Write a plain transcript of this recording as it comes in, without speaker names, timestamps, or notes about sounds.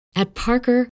At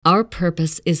Parker, our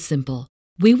purpose is simple.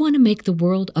 We want to make the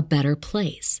world a better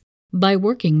place by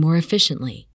working more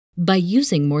efficiently, by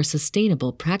using more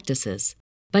sustainable practices,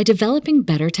 by developing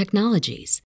better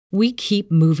technologies. We keep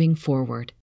moving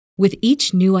forward. With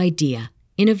each new idea,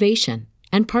 innovation,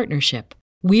 and partnership,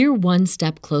 we're one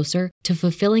step closer to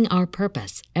fulfilling our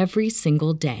purpose every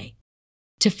single day.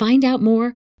 To find out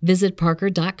more, visit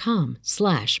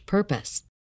parker.com/purpose.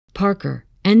 Parker,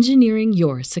 engineering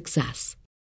your success.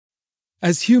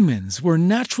 As humans, we're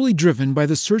naturally driven by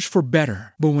the search for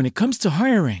better. But when it comes to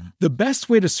hiring, the best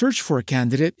way to search for a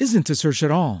candidate isn't to search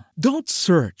at all. Don't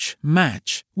search,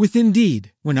 match with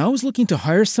Indeed. When I was looking to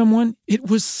hire someone, it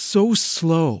was so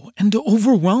slow and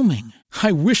overwhelming.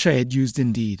 I wish I had used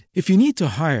Indeed. If you need to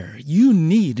hire, you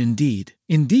need Indeed.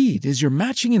 Indeed is your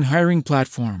matching and hiring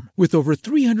platform with over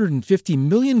 350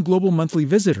 million global monthly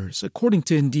visitors, according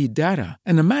to Indeed data,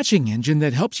 and a matching engine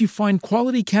that helps you find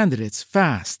quality candidates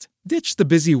fast. Ditch the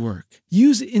busy work.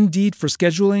 Use Indeed for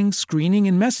scheduling, screening,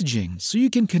 and messaging so you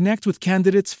can connect with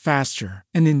candidates faster.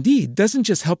 And Indeed doesn't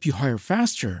just help you hire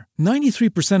faster.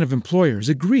 93% of employers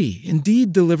agree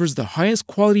Indeed delivers the highest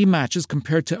quality matches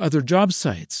compared to other job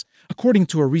sites, according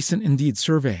to a recent Indeed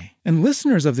survey. And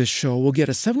listeners of this show will get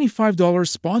a $75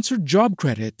 sponsored job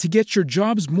credit to get your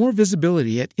jobs more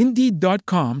visibility at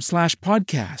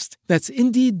Indeed.com/podcast. That's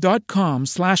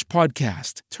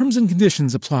Indeed.com/podcast. Terms and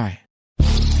conditions apply.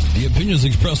 The opinions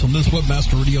expressed on this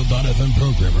WebmasterRadio.fm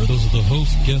program are those of the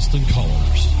host, guests, and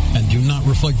callers, and do not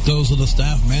reflect those of the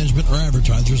staff, management, or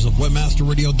advertisers of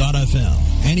WebmasterRadio.fm.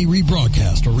 Any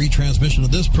rebroadcast or retransmission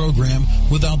of this program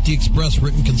without the express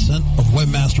written consent of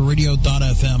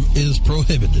WebmasterRadio.fm is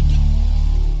prohibited.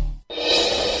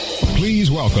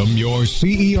 Please welcome your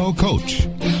CEO coach.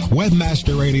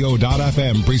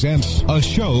 WebmasterRadio.fm presents a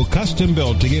show custom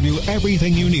built to give you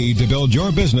everything you need to build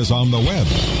your business on the web.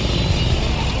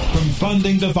 From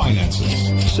funding to finances,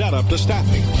 setup to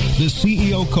staffing, the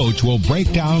CEO coach will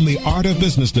break down the art of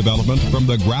business development from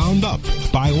the ground up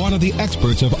by one of the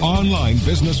experts of online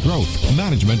business growth,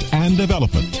 management, and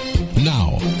development.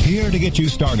 Now, here to get you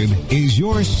started is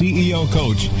your CEO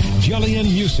coach, Jillian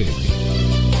Muessig.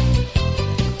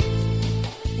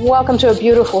 Welcome to a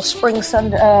beautiful spring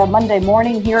Monday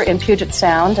morning here in Puget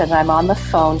Sound, and I'm on the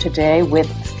phone today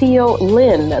with Theo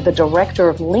Lynn, the Director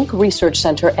of Link Research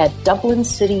Center at Dublin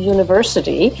City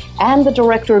University and the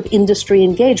Director of Industry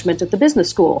Engagement at the Business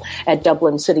School at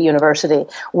Dublin City University.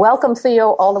 Welcome,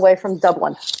 Theo, all the way from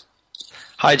Dublin.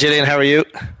 Hi, Gillian. How are you?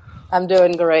 I'm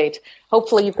doing great.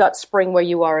 Hopefully you've got spring where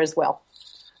you are as well.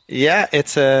 Yeah,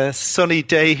 it's a sunny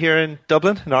day here in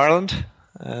Dublin, in Ireland.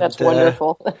 And, that's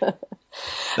wonderful.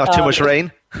 Not too much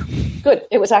rain. Good.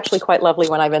 It was actually quite lovely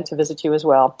when I went to visit you as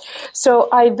well. So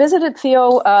I visited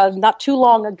Theo not too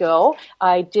long ago.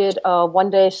 I did a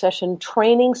one-day session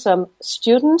training some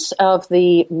students of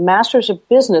the Masters of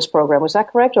Business program. Was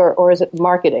that correct, or is it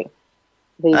marketing?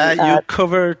 You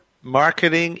covered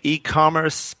marketing,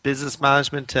 e-commerce, business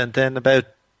management, and then about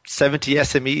 70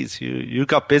 SMEs. You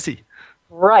got busy.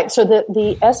 Right. So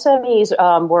the SMEs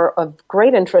were of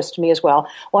great interest to me as well.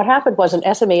 What happened was an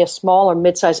SME, a small or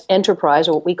mid-sized enterprise,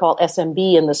 or what we call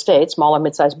SMB in the States, small or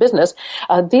mid-sized business,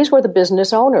 these were the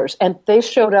business owners, and they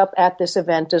showed up at this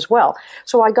event as well.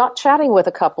 So I got chatting with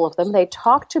a couple of them. They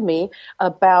talked to me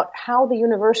about how the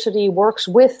university works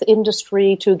with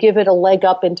industry to give it a leg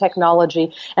up in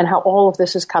technology and how all of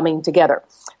this is coming together.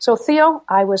 So Theo,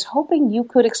 I was hoping you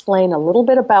could explain a little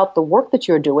bit about the work that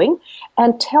you're doing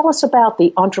and tell us about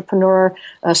the entrepreneur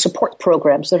support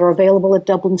programs that are available at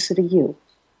Dublin City U.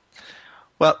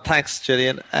 Well, thanks,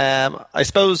 Gillian. I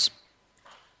suppose,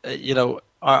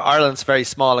 Ireland's a very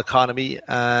small economy,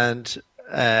 and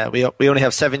we only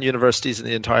have 7 universities in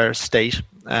the entire state,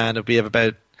 and we have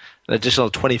about an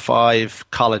additional 25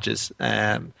 colleges.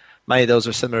 Many of those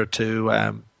are similar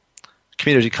to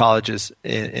community colleges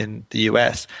in the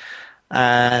US.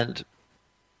 And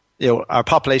our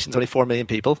population is only 4 million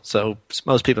people, so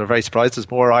most people are very surprised.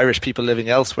 There's more Irish people living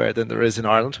elsewhere than there is in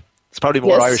Ireland. It's probably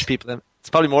more Irish people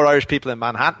in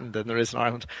Manhattan than there is in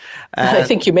Ireland. I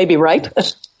think you may be right.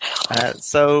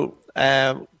 So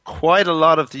quite a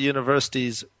lot of the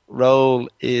university's role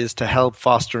is to help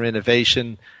foster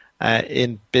innovation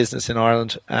in business in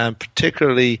Ireland, and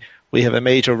particularly we have a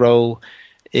major role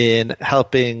in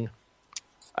helping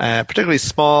particularly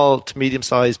small to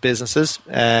medium-sized businesses,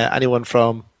 anyone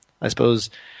from, I suppose,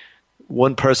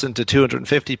 1 person to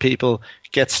 250 people,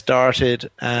 get started,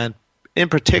 and in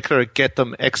particular get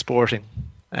them exporting.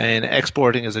 And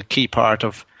exporting is a key part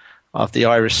of the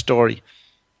Irish story.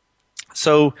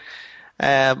 So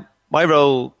my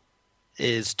role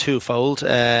is twofold.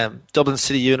 Dublin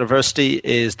City University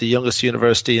is the youngest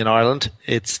university in Ireland.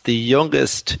 It's the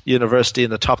youngest university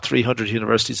in the top 300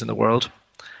 universities in the world.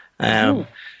 Well,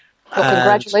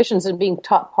 congratulations on being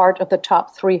part of the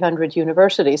top 300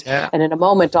 universities. Yeah. And in a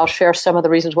moment, I'll share some of the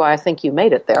reasons why I think you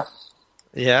made it there.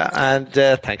 Yeah, and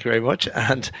thank you very much.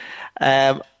 And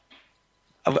a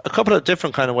couple of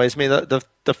different kind of ways. I mean,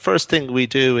 the first thing we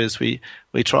do is we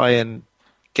try and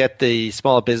get the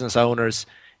small business owners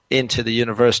into the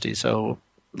university. So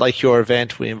like your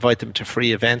event, we invite them to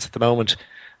free events at the moment.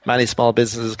 Many small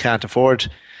businesses can't afford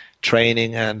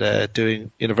training and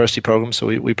doing university programs, so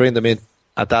we bring them in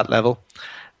at that level.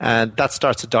 And that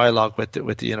starts a dialogue with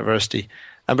the university.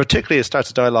 And particularly it starts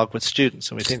a dialogue with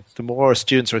students. And we think the more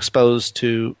students are exposed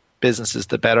to businesses,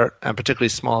 the better, and particularly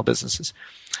small businesses.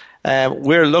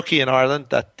 We're lucky in Ireland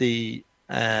that the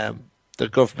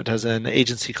government has an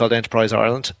agency called Enterprise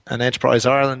Ireland, and Enterprise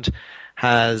Ireland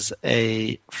has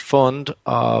a fund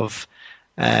of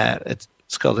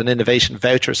it's called an innovation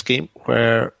voucher scheme,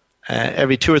 where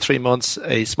every 2 or 3 months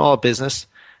a small business,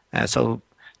 so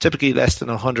typically less than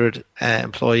 100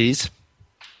 employees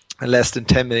and less than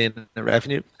 10 million in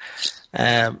revenue,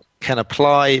 can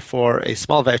apply for a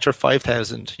small voucher,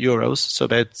 €5,000, so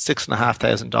about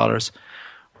 $6,500,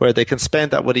 where they can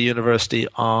spend that with a university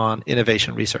on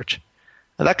innovation research.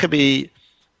 And that could be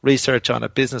research on a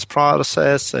business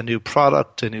process, a new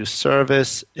product, a new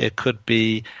service. It could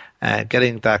be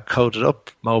getting that coded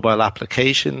up, mobile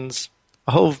applications,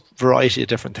 a whole variety of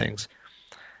different things.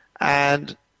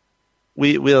 And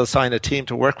we'll assign a team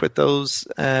to work with those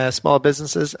small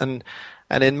businesses. And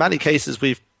in many cases,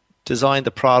 we've designed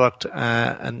the product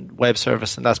and web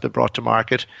service, and that's been brought to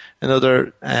market. In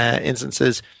other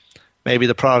instances, maybe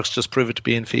the product's just proven to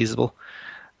be infeasible.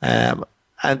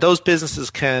 And those businesses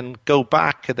can go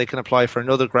back and they can apply for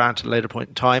another grant at a later point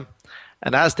in time.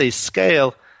 And as they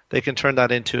scale, they can turn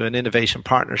that into an innovation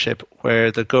partnership where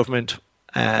the government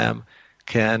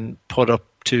can put up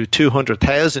to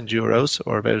 €200,000,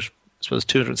 or about, I suppose,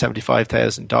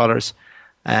 $275,000,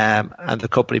 and the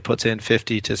company puts in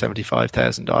 $50,000 to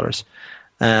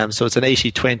 $75,000. So it's an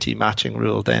 80-20 matching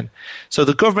rule then. So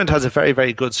the government has a very,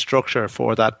 very good structure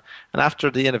for that. And after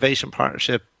the innovation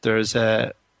partnership, there's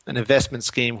an investment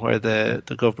scheme where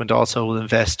the government also will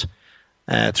invest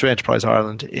through Enterprise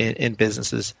Ireland in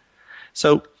businesses.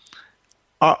 So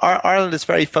Ireland is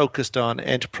very focused on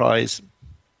enterprise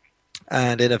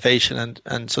and innovation,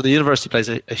 and so the university plays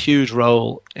a huge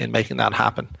role in making that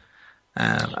happen,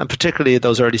 and particularly at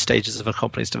those early stages of a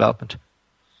company's development.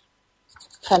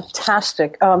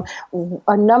 Fantastic. A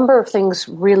number of things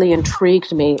really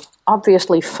intrigued me.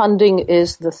 Obviously, funding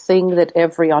is the thing that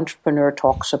every entrepreneur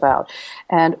talks about.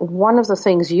 And one of the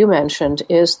things you mentioned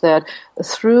is that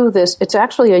through this, it's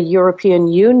actually a European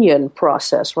Union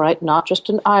process, right? Not just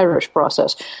an Irish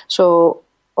process. So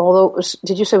although,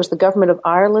 did you say it was the government of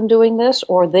Ireland doing this,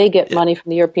 or they get money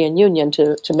from the European Union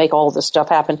to make all this stuff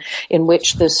happen, in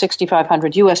which the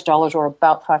 $6,500 or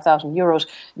about €5,000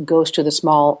 goes to the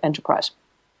small enterprise?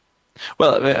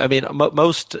 Well, I mean,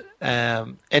 most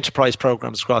enterprise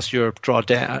programs across Europe draw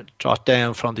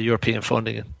down from the European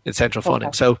funding in central funding.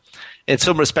 Okay. So in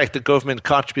some respect, the government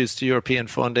contributes to European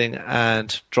funding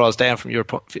and draws down from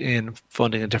European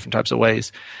funding in different types of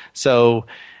ways. So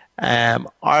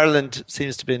Ireland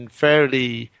seems to have been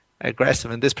fairly aggressive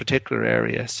in this particular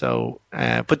area. So,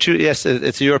 but yes,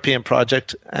 it's a European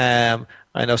project. I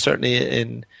know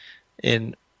certainly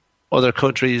in other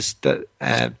countries that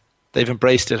they've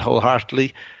embraced it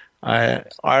wholeheartedly.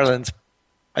 Ireland,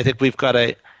 I think we've got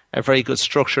a very good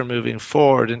structure moving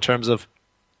forward in terms of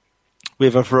we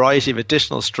have a variety of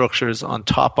additional structures on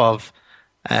top of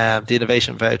the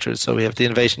innovation vouchers. So we have the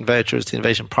innovation vouchers, the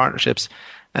innovation partnerships,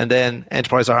 and then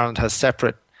Enterprise Ireland has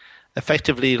separate,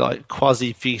 effectively like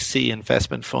quasi-VC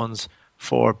investment funds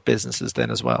for businesses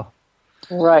then as well.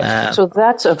 Right. So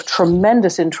that's of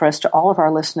tremendous interest to all of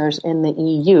our listeners in the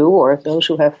EU, or those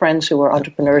who have friends who are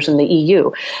entrepreneurs in the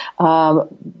EU.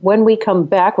 When we come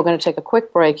back, we're going to take a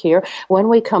quick break here. When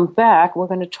we come back, we're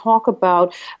going to talk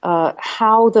about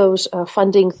how those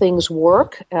funding things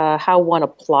work, how one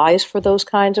applies for those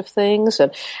kinds of things,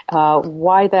 and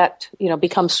why that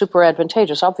becomes super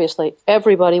advantageous. Obviously,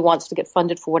 everybody wants to get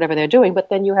funded for whatever they're doing, but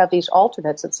then you have these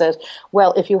alternates that says,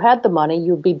 well, if you had the money,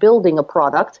 you'd be building a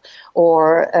product or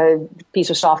a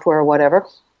piece of software or whatever.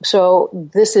 So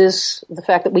this is the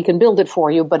fact that we can build it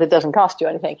for you, but it doesn't cost you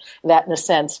anything. That, in a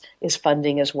sense, is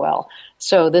funding as well.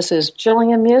 So this is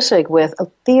Gillian Muessig with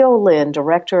Theo Lynn,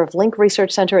 Director of Link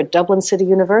Research Center at Dublin City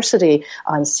University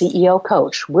on CEO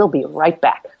Coach. We'll be right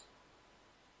back.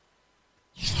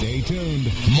 Stay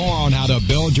tuned. More on how to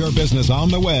build your business on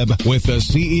the web with the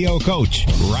CEO Coach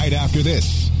right after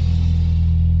this.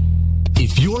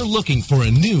 If you're looking for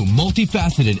a new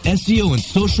multifaceted SEO and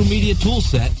social media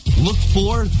toolset, look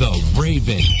for the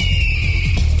Raven.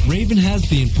 Raven has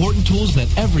the important tools that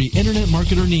every internet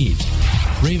marketer needs.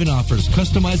 Raven offers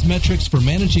customized metrics for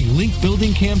managing link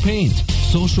building campaigns,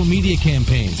 social media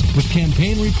campaigns, with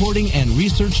campaign reporting and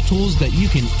research tools that you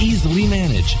can easily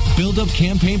manage. Build up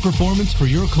campaign performance for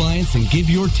your clients and give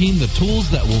your team the tools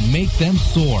that will make them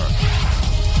soar.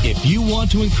 If you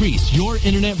want to increase your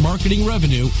internet marketing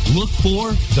revenue, look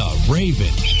for the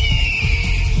Raven.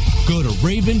 Go to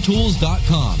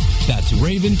raventools.com. That's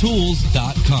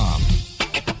raventools.com.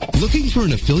 Looking for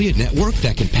an affiliate network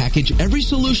that can package every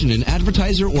solution an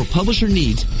advertiser or publisher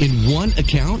needs in one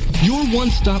account? Your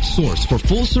one-stop source for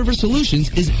full-service solutions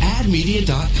is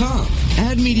AdMedia.com.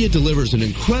 AdMedia delivers an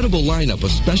incredible lineup of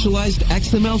specialized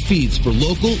XML feeds for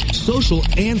local, social,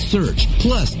 and search,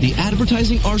 plus the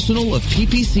advertising arsenal of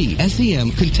PPC,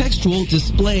 SEM, contextual,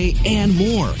 display, and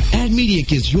more. AdMedia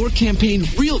gives your campaign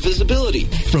real visibility,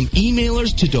 from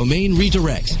emailers to domain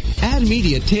redirects.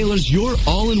 AdMedia tailors your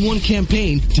all-in-one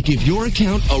campaign to give your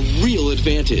account a real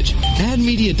advantage.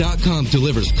 AdMedia.com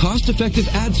delivers cost-effective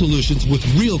ad solutions with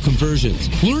real conversions.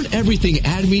 Learn everything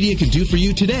AdMedia can do for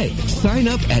you today. Sign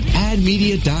up at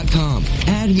AdMedia.com.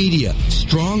 AdMedia.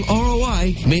 Strong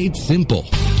ROI made simple.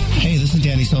 Hey, this is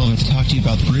Danny Sullivan to talk to you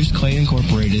about Bruce Clay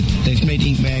Incorporated. They've made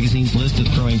Inc. Magazine's list of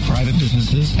growing private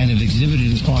businesses and have exhibited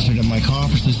and sponsored at my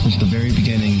conferences since the very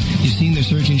beginning. You've seen their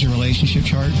search engine relationship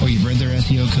chart, or you've read their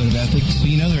SEO code of ethics, so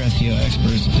you know they're SEO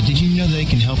experts. But did you know they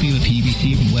can help you with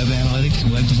PPC, web analytics,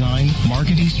 web design,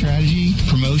 marketing strategy,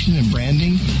 promotion, and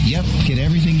branding? Yep, get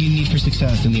everything you need for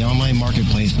success in the online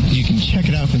marketplace. You can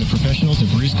check it out from the professionals at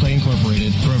Bruce Clay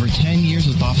Incorporated. For over 10 years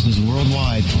with offices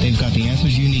worldwide, they've got the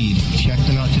answers you need. Check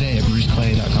them out today at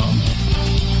bruceclay.com.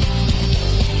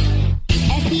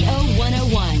 SEO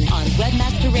 101 on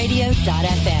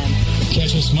webmasterradio.fm.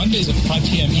 Catch us Mondays at 5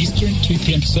 p.m. Eastern, 2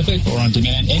 p.m. Pacific, or on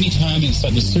demand anytime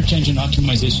inside the Search Engine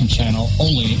Optimization channel,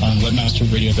 only on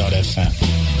webmasterradio.fm.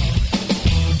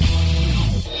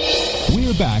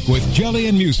 We're back with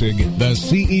Jillian Muessig, the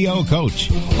CEO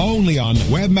Coach, only on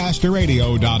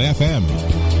webmasterradio.fm.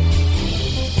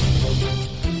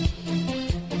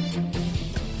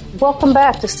 Welcome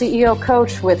back to CEO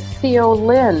Coach with Theo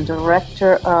Lynn,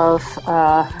 Director of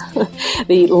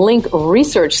the Link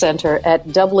Research Center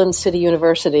at Dublin City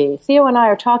University. Theo and I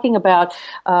are talking about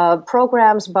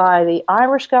programs by the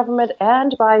Irish government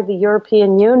and by the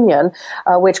European Union,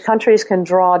 which countries can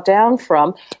draw down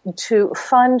from to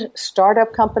fund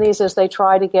startup companies as they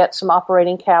try to get some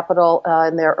operating capital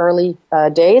in their early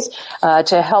days,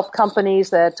 to help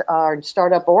companies that are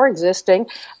startup or existing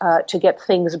to get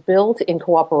things built in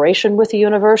cooperation with the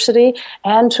university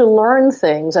and to learn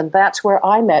things. And that's where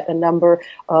I met a number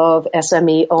of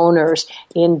SME owners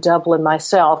in Dublin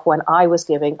myself when I was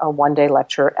giving a one-day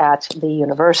lecture at the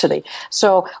university.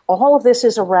 So all of this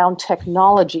is around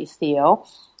technology, Theo.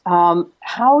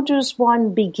 How does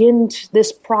one begin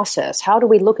this process? How do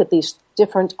we look at these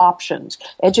different options?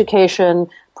 Education,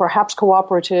 perhaps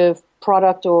cooperative,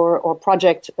 product or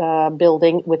project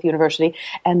building with university,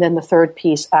 and then the third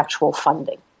piece, actual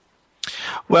funding.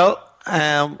 Well,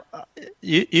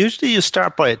 usually you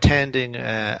start by attending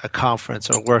a conference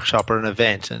or a workshop or an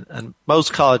event, and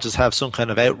most colleges have some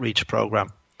kind of outreach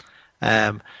program.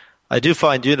 I do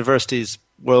find universities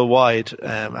worldwide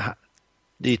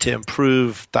need to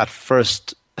improve that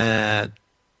first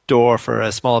door for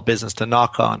a small business to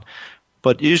knock on.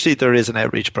 But usually there is an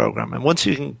outreach program. And once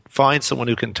you can find someone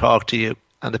who can talk to you,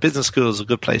 and the business school is a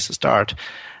good place to start,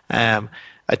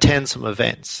 attend some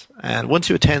events. And once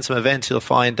you attend some events, you'll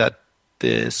find that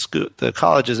the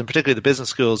colleges, and particularly the business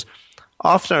schools,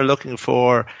 often are looking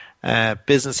for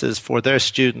businesses for their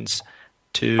students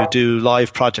to do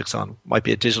live projects on. It might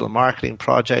be a digital marketing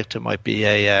project, it might be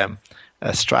a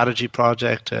strategy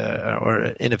project or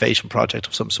an innovation project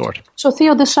of some sort. So,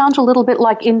 Theo, this sounds a little bit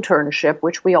like internship,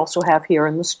 which we also have here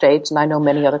in the States, and I know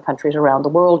many other countries around the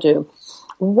world do.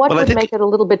 What would make it a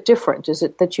little bit different? Is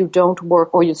it that you don't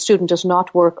work, or your student does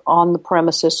not work on the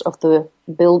premises of the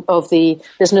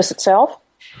business itself?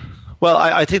 Well,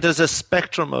 I think there's a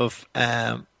spectrum of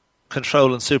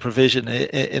control and supervision.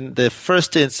 In the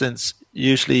first instance,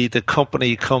 usually the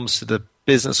company comes to the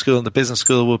business school, and the business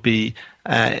school will be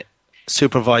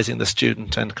supervising the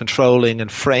student and controlling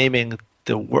and framing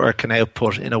the work and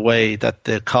output in a way that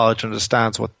the college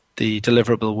understands what the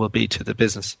deliverable will be to the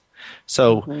business.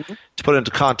 So to put it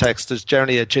into context, there's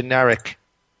generally a generic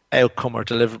outcome or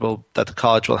deliverable that the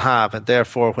college will have. And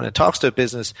therefore, when it talks to a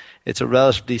business, it's a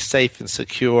relatively safe and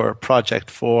secure project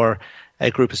for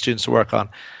a group of students to work on.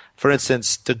 For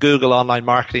instance, the Google Online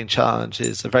Marketing Challenge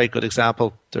is a very good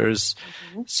example. There's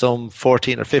some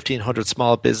 1,400 or 1,500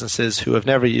 small businesses who have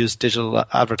never used digital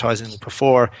advertising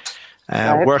before,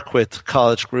 work with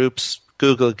college groups.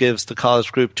 Google gives the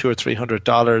college group $200 or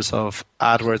 $300 of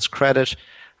AdWords credit,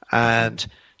 and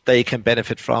they can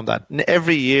benefit from that. And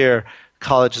every year,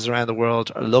 colleges around the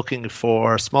world are looking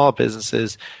for small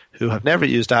businesses who have never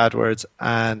used AdWords,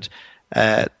 and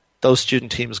those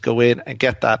student teams go in and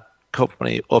get that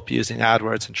company up using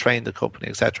AdWords and train the company,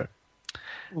 etc.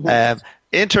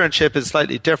 Internship is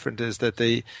slightly different, is that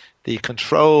the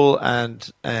control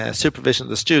and supervision of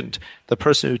the student, the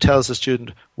person who tells the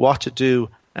student what to do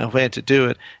and when to do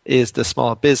it, is the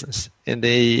small business. In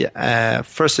the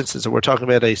first instance, we're talking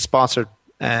about a sponsored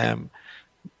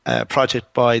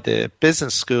project by the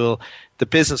business school. The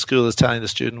business school is telling the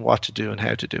student what to do and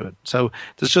how to do it. So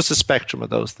there's just a spectrum of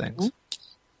those things.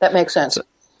 That makes sense.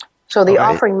 So the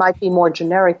offering might be more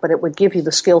generic, but it would give you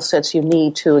the skill sets you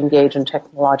need to engage in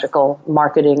technological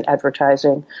marketing,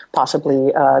 advertising,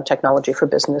 possibly technology for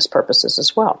business purposes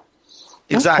as well.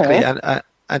 Exactly. Okay.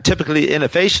 And typically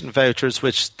innovation vouchers,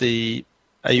 which a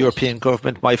European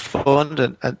government might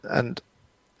fund, and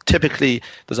typically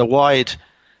there's a wide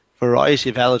variety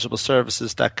of eligible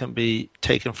services that can be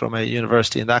taken from a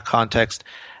university in that context.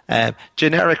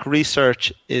 Generic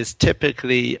research is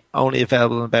typically only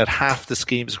available in about half the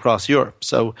schemes across Europe.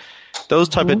 So those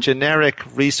type of generic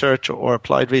research or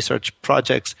applied research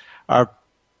projects are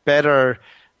better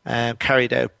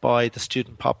carried out by the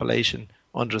student population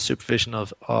under the supervision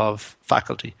of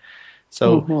faculty.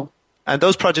 So, and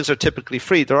those projects are typically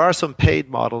free. There are some paid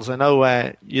models. I know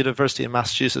University of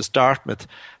Massachusetts, Dartmouth,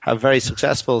 have a very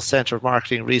successful Center of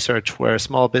Marketing Research where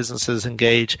small businesses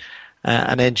engage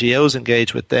and NGOs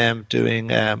engage with them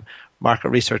doing market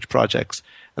research projects.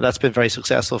 And that's been very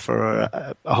successful for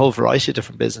a whole variety of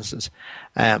different businesses.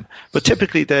 But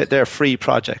typically they're free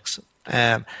projects.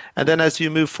 And then as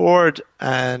you move forward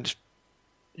and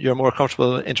you're more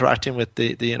comfortable interacting with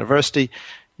the university,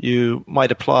 you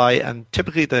might apply, and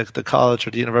typically the college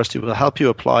or the university will help you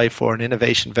apply for an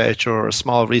innovation voucher or a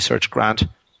small research grant.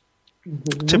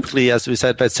 Typically, as we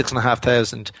said, about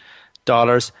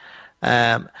 $6,500.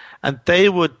 And they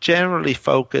would generally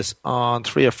focus on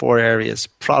 3 or 4 areas: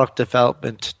 product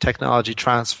development, technology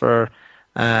transfer,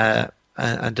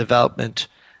 and development.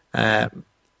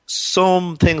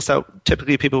 Some things that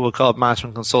typically people would call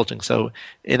management consulting, so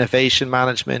innovation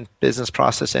management, business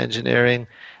process engineering,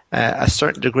 a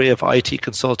certain degree of IT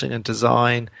consulting and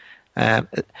design.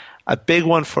 A big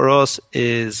one for us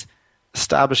is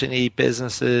establishing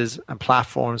e-businesses and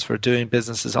platforms for doing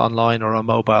businesses online or on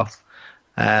mobile.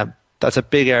 That's a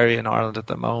big area in Ireland at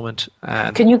the moment.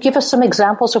 Can you give us some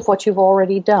examples of what you've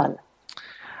already done?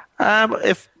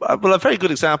 A very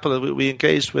good example, we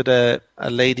engaged with a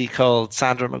lady called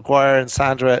Sandra McGuire, and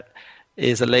Sandra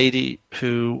is a lady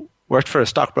who worked for a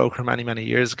stockbroker many, many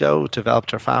years ago,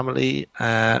 developed her family,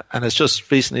 and has just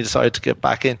recently decided to get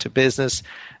back into business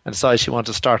and decided she wanted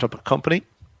to start up a company.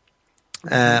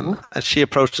 And she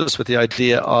approached us with the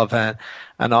idea of an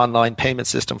online payment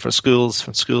system for schools,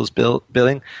 from schools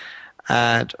billing.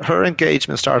 And her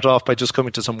engagement started off by just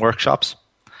coming to some workshops.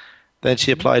 Then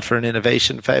she applied for an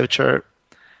innovation voucher.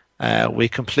 We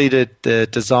completed the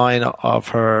design of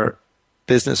her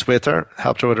business with her,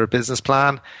 helped her with her business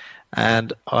plan.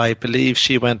 And I believe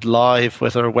she went live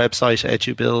with her website,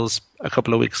 EduBills, a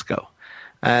couple of weeks ago.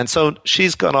 And so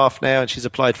she's gone off now and she's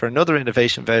applied for another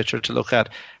innovation voucher to look at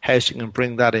how she can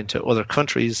bring that into other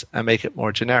countries and make it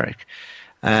more generic.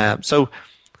 So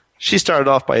she started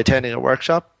off by attending a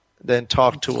workshop, then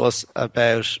talked to us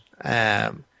about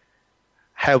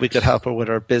how we could help her with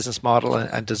her business model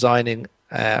and designing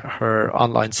her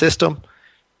online system.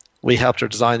 We helped her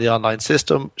design the online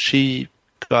system. She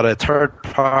got a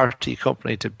third-party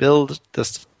company to build the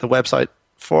website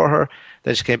for her.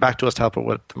 Then she came back to us to help her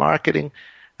with the marketing.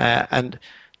 And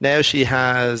now she's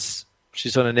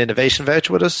done an innovation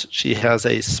voucher with us. She has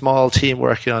a small team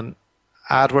working on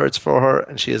AdWords for her,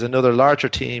 and she has another larger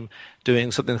team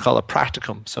doing something called a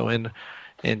practicum. So in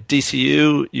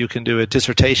DCU, you can do a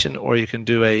dissertation or you can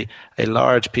do a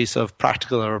large piece of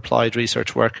practical or applied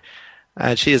research work.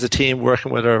 And she has a team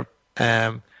working with her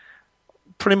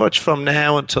pretty much from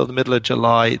now until the middle of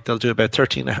July. They'll do about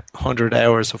 1,300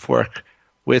 hours of work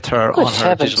with her on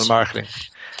her digital marketing.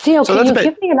 Theo, can you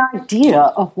give me an idea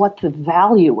of what the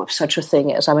value of such a thing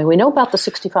is? I mean, we know about the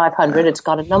 6,500. It's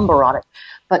got a number on it.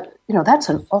 But, that's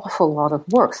an awful lot of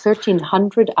work.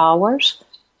 1,300 hours?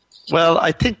 Well,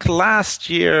 I think last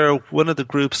year one of the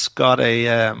groups got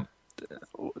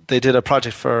they did a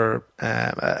project for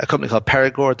a company called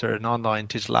Perigord. They're an online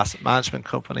digital asset management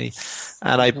company.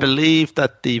 And I believe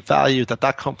that the value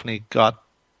that company got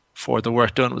for the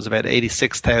work done was about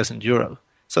 €86,000.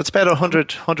 So it's about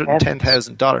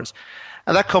 $110,000.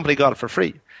 And that company got it for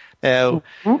free. Now,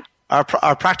 our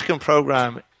practicum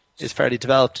program is fairly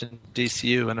developed in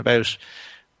DCU, and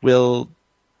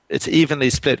it's evenly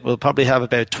split. We'll probably have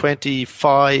about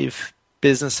 25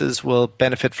 businesses will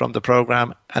benefit from the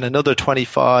program, and another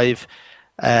 25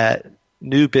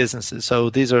 new businesses. So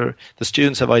these are the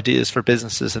students have ideas for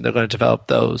businesses, and they're going to develop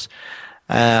those.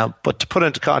 But to put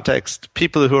into context,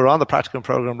 people who are on the practicum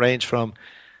program range from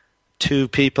 2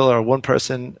 people or 1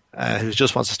 person who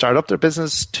just wants to start up their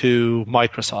business to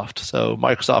Microsoft. So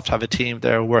Microsoft have a team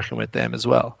there working with them as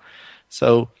well.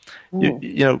 So we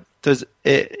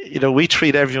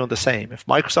treat everyone the same. If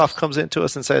Microsoft comes into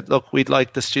us and said, "Look, we'd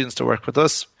like the students to work with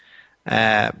us,"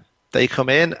 they come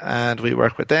in and we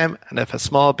work with them. And if a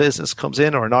small business comes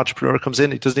in or an entrepreneur comes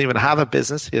in, he doesn't even have a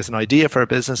business, he has an idea for a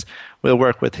business, we'll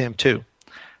work with him too.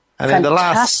 And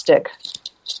Fantastic.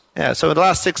 So in the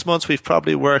last 6 months, we've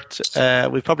probably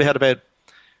had about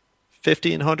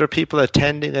 1,500 people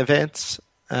attending events,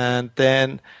 and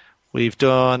then we've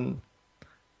done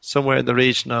somewhere in the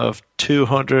region of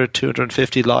 200,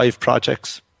 250 live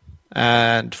projects,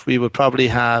 and we would probably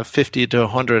have 50 to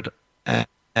 100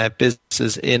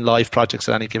 businesses in live projects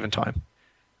at any given time.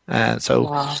 And so,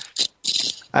 wow.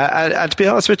 And to be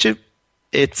honest with you,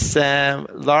 it's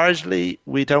largely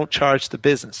we don't charge the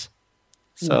business.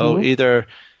 So either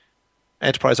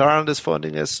Enterprise Ireland is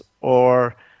funding us,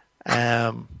 or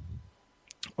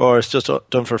it's just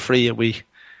done for free, and we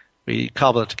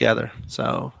cobble it together.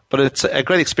 So, but it's a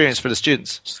great experience for the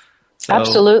students. So,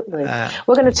 absolutely.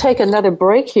 We're going to take another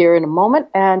break here in a moment,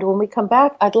 and when we come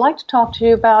back, I'd like to talk to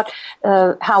you about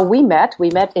how we met. We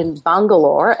met in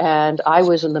Bangalore, and I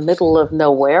was in the middle of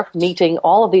nowhere, meeting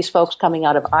all of these folks coming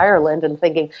out of Ireland and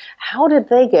thinking, how did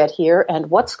they get here and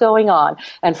what's going on?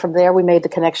 And from there, we made the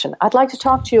connection. I'd like to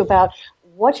talk to you about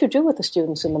what you do with the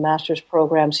students in the master's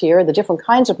programs here, the different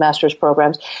kinds of master's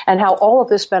programs, and how all of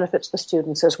this benefits the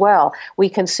students as well. We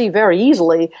can see very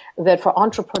easily that for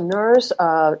entrepreneurs,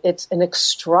 it's an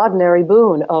extraordinary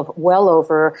boon of well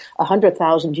over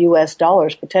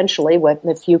 $100,000 potentially,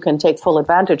 if you can take full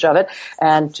advantage of it,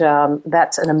 and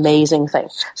that's an amazing thing.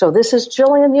 So this is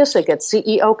Gillian Muessig at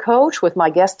CEO Coach with my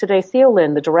guest today, Theo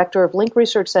Lynn, the Director of Link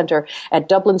Research Center at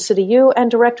Dublin City U and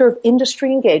Director of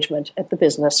Industry Engagement at the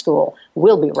Business School.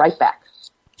 We'll be right back.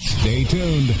 Stay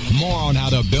tuned. More on how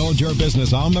to build your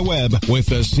business on the web with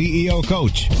the CEO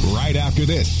Coach right after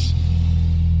this.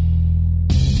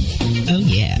 Oh,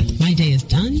 yeah. My day is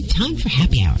done. Time for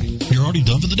happy hour. You're already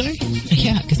done for the day?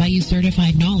 Yeah, because I use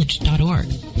CertifiedKnowledge.org.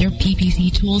 Their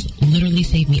PPC tools literally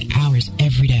save me hours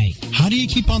every day. How do you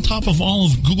keep on top of all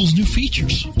of Google's new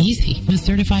features? Easy. With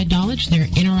Certified Knowledge, their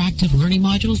interactive learning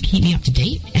modules keep me up to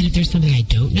date. And if there's something I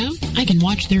don't know, I can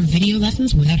watch their video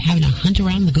lessons without having to hunt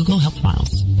around the Google Help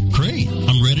files. Great.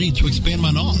 I'm ready to expand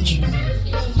my knowledge.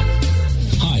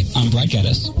 Hi, I'm Brad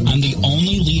Geddes. I'm the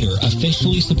only leader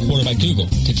officially supported by Google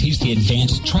to teach the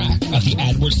advanced track of the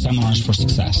AdWords Seminars for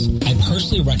Success. I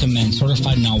personally recommend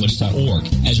CertifiedKnowledge.org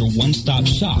as your one-stop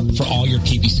shop for all your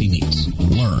PPC needs.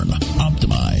 Learn,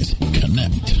 optimize,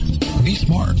 connect. Be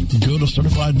smart. Go to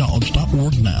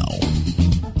CertifiedKnowledge.org now.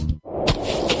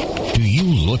 Do you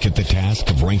look at the task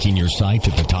of ranking your site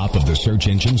at the top of the search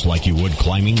engines like you would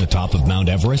climbing the top of Mount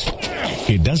Everest?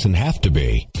 It doesn't have to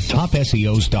be.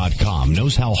 TopSEOs.com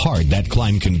knows how hard that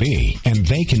climb can be, and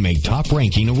they can make top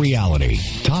ranking a reality.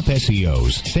 Top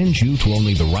SEOs sends you to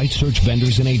only the right search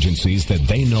vendors and agencies that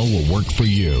they know will work for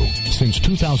you. Since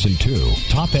 2002,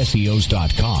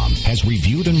 TopSEOs.com has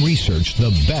reviewed and researched the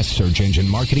best search engine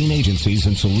marketing agencies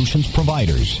and solutions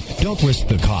providers. Don't risk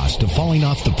the cost of falling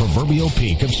off the proverbial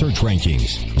peak of search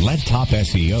rankings. Let Top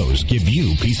SEOs give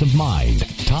you peace of mind.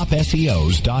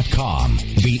 TopSEOs.com,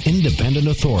 the independent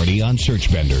authority on search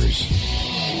vendors. 2,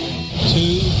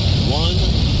 1,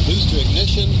 booster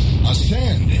ignition.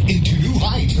 Ascend into new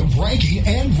heights of ranking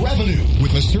and revenue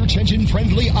with a search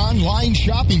engine-friendly online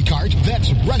shopping cart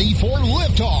that's ready for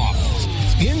liftoff.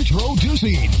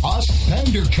 Introducing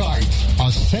Ascender Cart.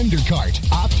 Ascender Cart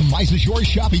optimizes your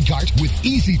shopping cart with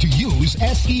easy-to-use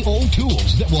SEO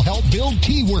tools that will help build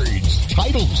keywords,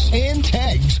 titles, and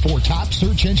tags for top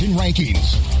search engine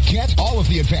rankings. Get all of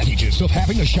the advantages of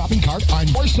having a shopping cart on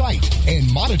your site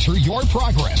and monitor your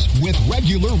progress with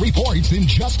regular reports in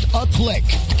just a click.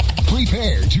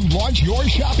 Prepare to launch your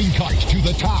shopping cart to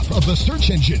the top of the search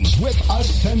engines with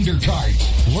Ascender Cart.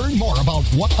 Learn more about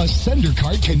what Ascender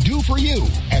Cart can do for you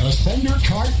at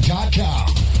ascendercart.com.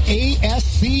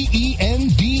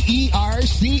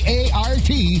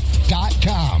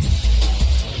 ASCENDERCART.com.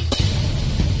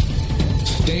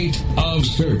 State of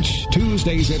Search.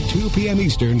 Tuesdays at 2 p.m.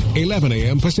 Eastern, 11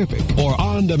 a.m. Pacific. Or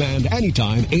on demand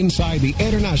anytime inside the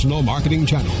International Marketing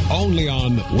Channel. Only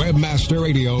on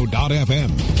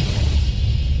WebmasterRadio.fm.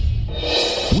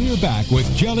 We're back with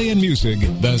Jillian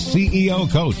Muessig, the CEO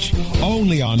Coach.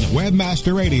 Only on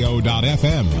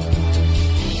WebmasterRadio.fm.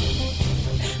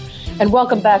 And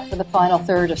welcome back for the final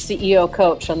third of CEO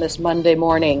Coach on this Monday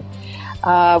morning.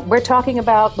 We're talking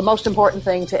about the most important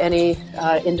thing to any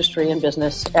industry and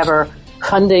business ever,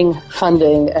 funding.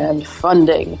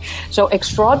 So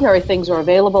extraordinary things are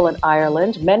available in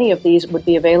Ireland. Many of these would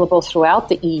be available throughout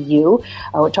the EU.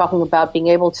 We're talking about being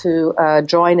able to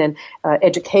join in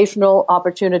educational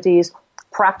opportunities,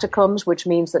 practicums, which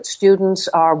means that students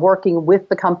are working with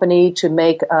the company to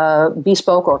make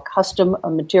bespoke or custom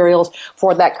materials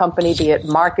for that company, be it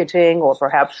marketing or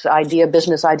perhaps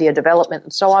business idea development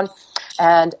and so on,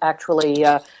 and actually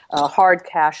hard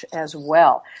cash as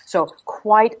well. So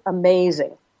quite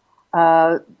amazing.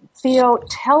 Theo,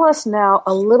 tell us now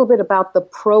a little bit about the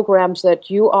programs that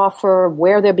you offer,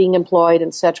 where they're being employed,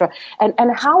 etc., and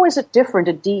how is it different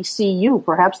at DCU,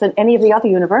 perhaps, than any of the other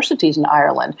universities in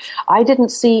Ireland? I didn't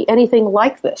see anything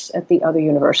like this at the other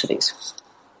universities.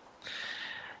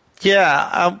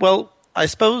 Yeah, well, I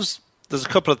suppose there's a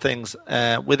couple of things.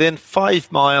 Within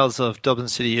 5 miles of Dublin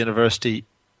City University,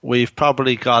 we've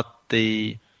probably got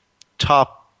the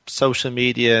top social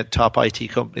media, top IT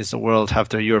companies in the world have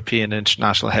their European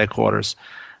international headquarters.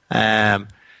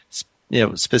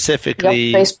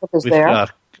 Specifically, Facebook is there.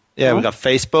 We've got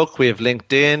Facebook, we have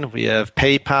LinkedIn, we have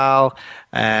PayPal,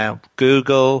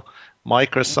 Google,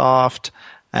 Microsoft,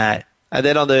 and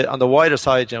then on the wider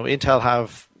side, Intel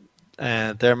have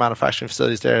their manufacturing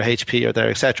facilities there, HP are there,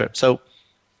 etc. So,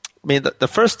 I mean, the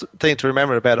first thing to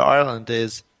remember about Ireland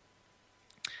is,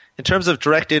 in terms of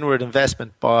direct inward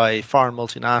investment by foreign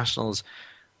multinationals,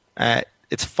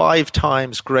 it's 5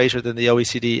 times greater than the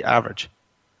OECD average.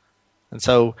 And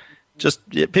so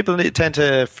people tend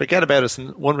to forget about us in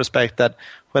one respect, that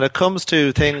when it comes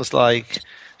to things like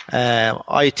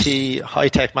IT,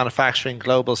 high-tech manufacturing,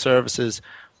 global services,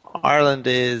 Ireland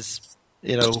is,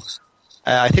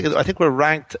 I think we're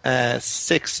ranked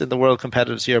 6th in the World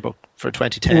Competitiveness Yearbook for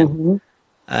 2010. Mm-hmm.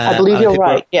 I believe you're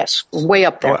right. Yes, way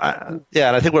up there. And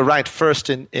I think we're ranked first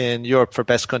in Europe for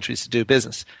best countries to do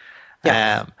business.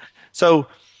 Yeah. So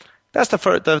that's the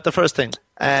first thing.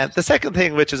 The second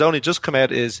thing, which has only just come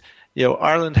out, is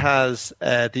Ireland has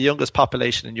the youngest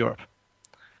population in Europe.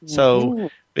 So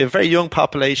we have a very young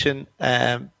population,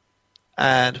 and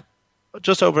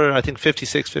just over, I think,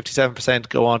 56-57%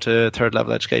 go on to third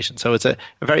level education. So it's a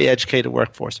very educated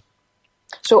workworks.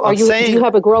 So do you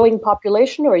have a growing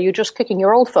population, or are you just kicking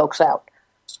your old folks out?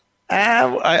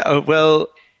 Our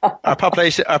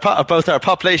population, both our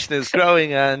population is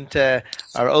growing, and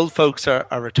our old folks are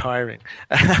retiring.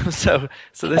 So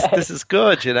this is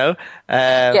good,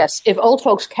 Yes, if old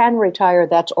folks can retire,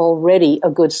 that's already a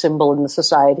good symbol in the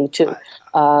society too.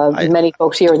 Many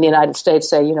folks here in the United States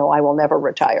say, I will never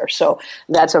retire. So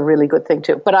that's a really good thing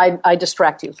too. But I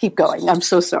distract you. Keep going. I'm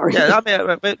so sorry. Yeah,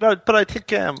 but I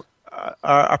think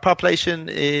our population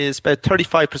is about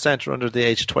 35% are under the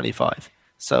age of 25.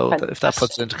 So if that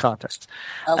puts it into context.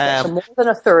 Okay, so more than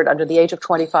a third under the age of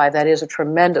 25, that is a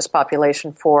tremendous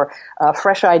population for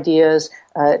fresh ideas,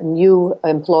 new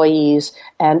employees,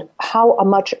 and how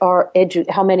many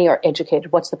are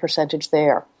educated? What's the percentage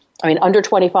there? I mean, under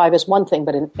 25 is one thing,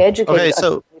 but an educated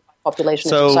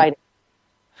population is exciting.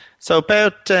 So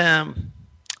about, in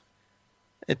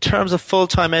terms of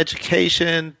full-time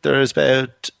education, there's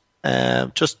about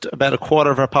just about a quarter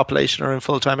of our population are in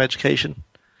full-time education.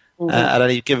 At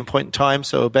any given point in time.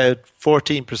 So about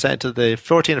 14% or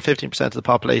 15% of the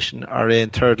population are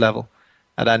in third level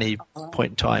at any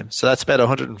point in time. So that's about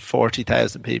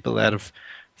 140,000 people out of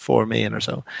 4 million or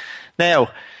so. Now,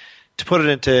 to put it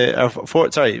into, that's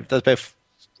about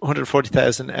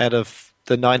 140,000 out of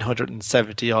the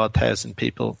 970 odd thousand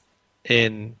people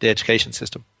in the education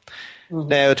system.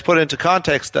 Now, to put it into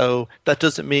context, though, that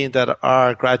doesn't mean that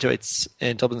our graduates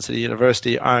in Dublin City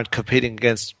University aren't competing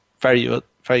against very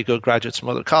good graduates from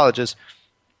other colleges.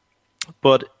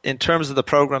 But in terms of the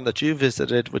program that you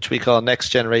visited, which we call Next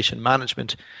Generation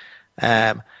Management,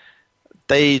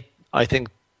 they, I think,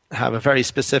 have a very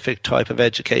specific type of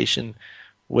education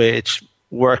which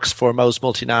works for most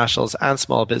multinationals and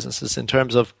small businesses in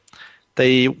terms of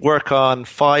they work on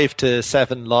 5 to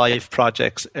 7 live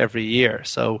projects every year.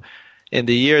 So in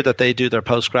the year that they do their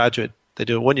postgraduate, they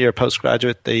do a 1-year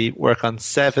postgraduate, they work on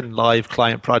 7 live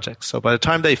client projects. So by the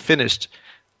time they've finished,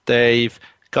 they've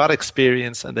got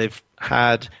experience and they've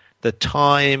had the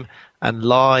time and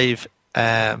live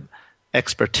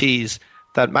expertise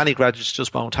that many graduates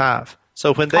just won't have.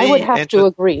 So when they I would have to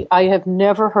agree. I have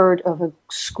never heard of a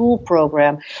school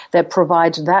program that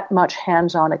provides that much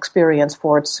hands-on experience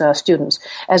for its students.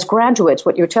 As graduates,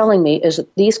 what you're telling me is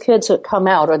that these kids that come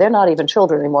out, or they're not even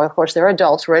children anymore, of course, they're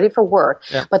adults ready for work,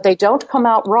 but they don't come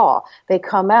out raw. They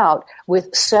come out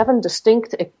with 7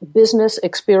 distinct business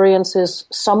experiences,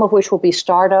 some of which will be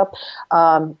startup,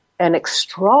 an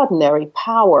extraordinary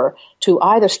power to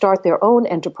either start their own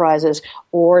enterprises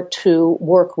or to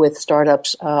work with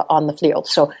startups on the field.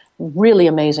 So really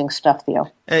amazing stuff,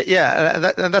 Theo.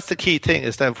 And that's the key thing,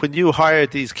 is that when you hire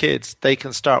these kids, they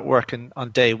can start working on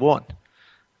day one.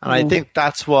 And I think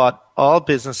that's what all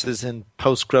businesses in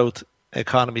post-growth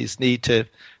economies need to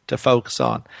focus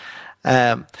on.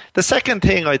 The second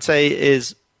thing I'd say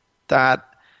is that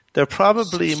they're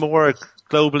probably more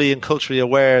globally and culturally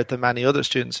aware than many other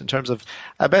students, in terms of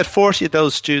about 40 of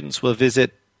those students will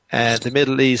visit the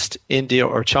Middle East, India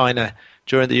or China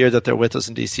during the year that they're with us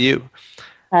in DCU.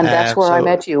 And that's where I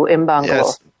met you, in Bangalore.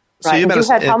 Yes. So right. you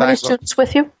had how many students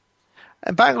with you?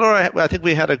 In Bangalore, I think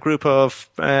we had a group of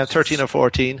 13 or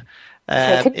 14.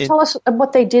 Can you tell us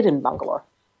what they did in Bangalore?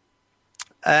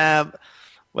 They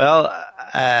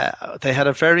had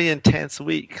a very intense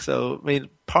week. So, I mean,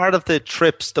 part of the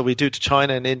trips that we do to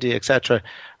China and India, etc.,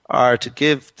 are to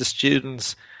give the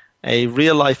students a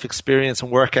real-life experience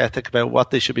and work ethic about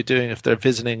what they should be doing if they're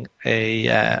visiting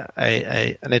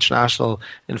an international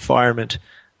environment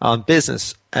on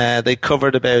business. They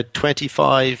covered about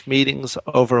 25 meetings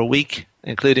over a week,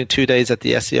 including 2 days at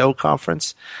the SEO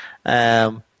conference.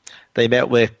 They met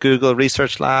with Google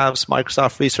Research Labs,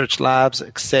 Microsoft Research Labs,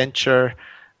 Accenture.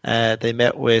 They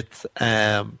met with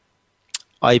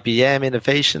IBM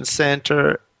Innovation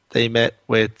Center. They met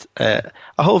with a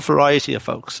whole variety of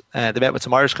folks. They met with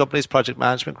some Irish companies, Project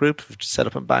Management Group, which is set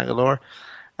up in Bangalore.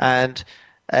 And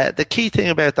the key thing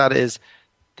about that is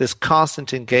this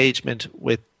constant engagement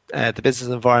with the business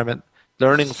environment,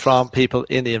 learning from people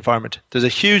in the environment. There's a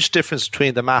huge difference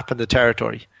between the map and the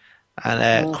territory.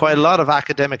 And quite a lot of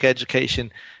academic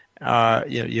education,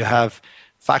 you have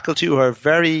faculty who are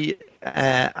very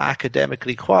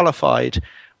academically qualified,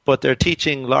 but they're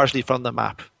teaching largely from the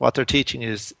map. What they're teaching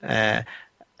is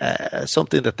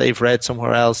something that they've read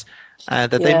somewhere else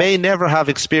and that they may never have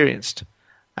experienced.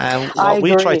 And what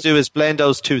we try to do is blend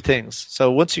those two things.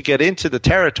 So once you get into the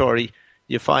territory,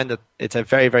 you find that it's a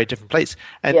very, very different place.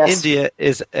 And India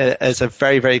is a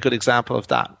very, very good example of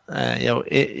that.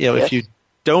 If you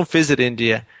don't visit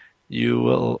India, you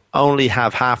will only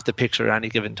have half the picture at any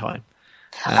given time.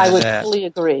 I would fully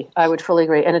agree.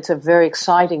 And it's a very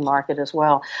exciting market as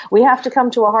well. We have to come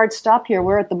to a hard stop here.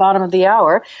 We're at the bottom of the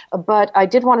hour. But I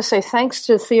did want to say thanks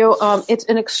to Theo. It's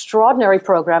an extraordinary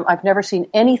program. I've never seen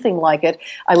anything like it.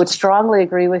 I would strongly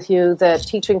agree with you that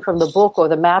teaching from the book, or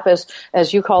the map as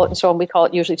you call it, and so on, we call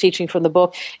it usually teaching from the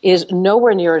book, is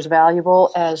nowhere near as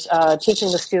valuable as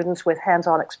teaching the students with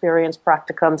hands-on experience,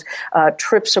 practicums,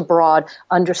 trips abroad,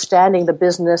 understanding the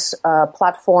business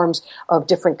platforms of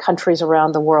different countries around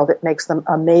the world. It makes them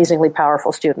amazingly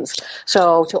powerful students.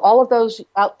 So to all of those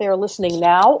out there listening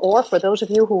now, or for those of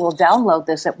you who will download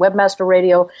this at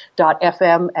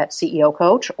webmasterradio.fm at CEO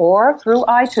Coach, or through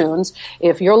iTunes,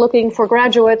 if you're looking for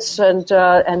graduates and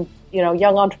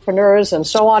young entrepreneurs and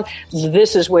so on,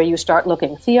 this is where you start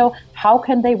looking. Theo, how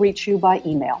can they reach you by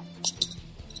email?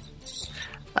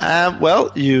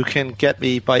 You can get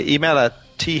me by email at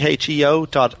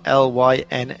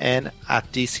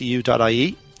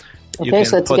theo.lynn@dcu.ie. Okay,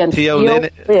 so that's again Theo Lynn,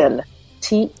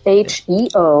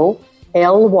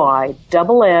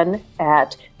 TheoLynn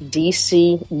at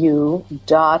DCU.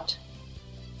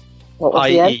 What was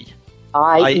the end?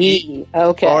 IE.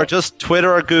 Okay. Or just Twitter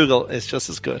or Google. It's just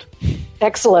as good.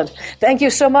 Excellent. Thank you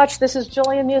so much. This is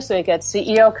Gillian Muessig at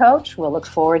CEO Coach. We'll look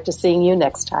forward to seeing you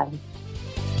next time.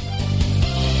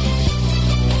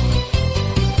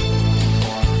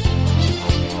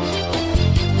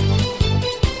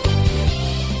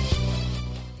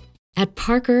 At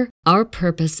Parker, our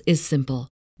purpose is simple.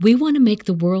 We want to make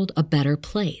the world a better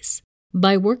place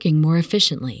by working more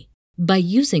efficiently, by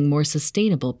using more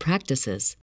sustainable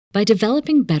practices, by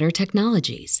developing better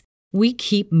technologies. We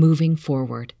keep moving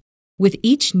forward. With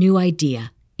each new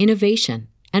idea, innovation,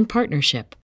 and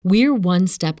partnership, we're one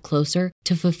step closer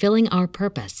to fulfilling our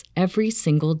purpose every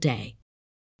single day.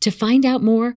 To find out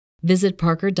more, visit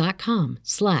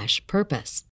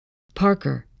parker.com/purpose.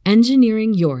 Parker,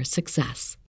 engineering your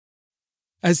success.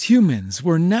 As humans,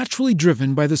 we're naturally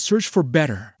driven by the search for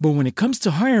better. But when it comes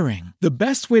to hiring, the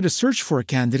best way to search for a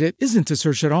candidate isn't to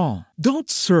search at all. Don't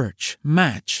search,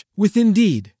 match with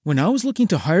Indeed. When I was looking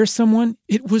to hire someone,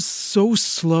 it was so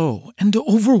slow and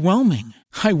overwhelming.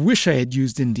 I wish I had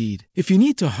used Indeed. If you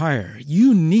need to hire,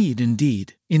 you need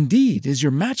Indeed. Indeed is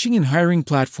your matching and hiring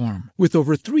platform with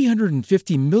over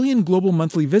 350 million global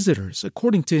monthly visitors,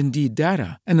 according to Indeed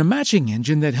data, and a matching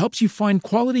engine that helps you find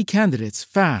quality candidates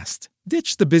fast.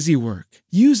 Ditch the busy work.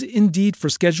 Use Indeed for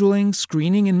scheduling,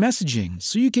 screening, and messaging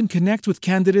so you can connect with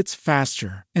candidates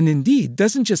faster. And Indeed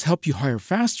doesn't just help you hire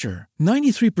faster.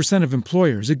 93% of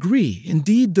employers agree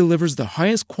Indeed delivers the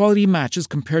highest quality matches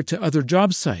compared to other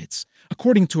job sites,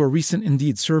 according to a recent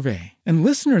Indeed survey. And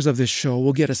listeners of this show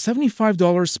will get a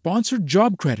 $75 sponsored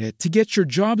job credit to get your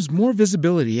jobs more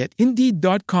visibility at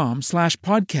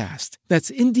Indeed.com/podcast. That's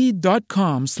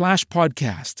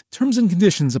Indeed.com/podcast. Terms and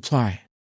conditions apply.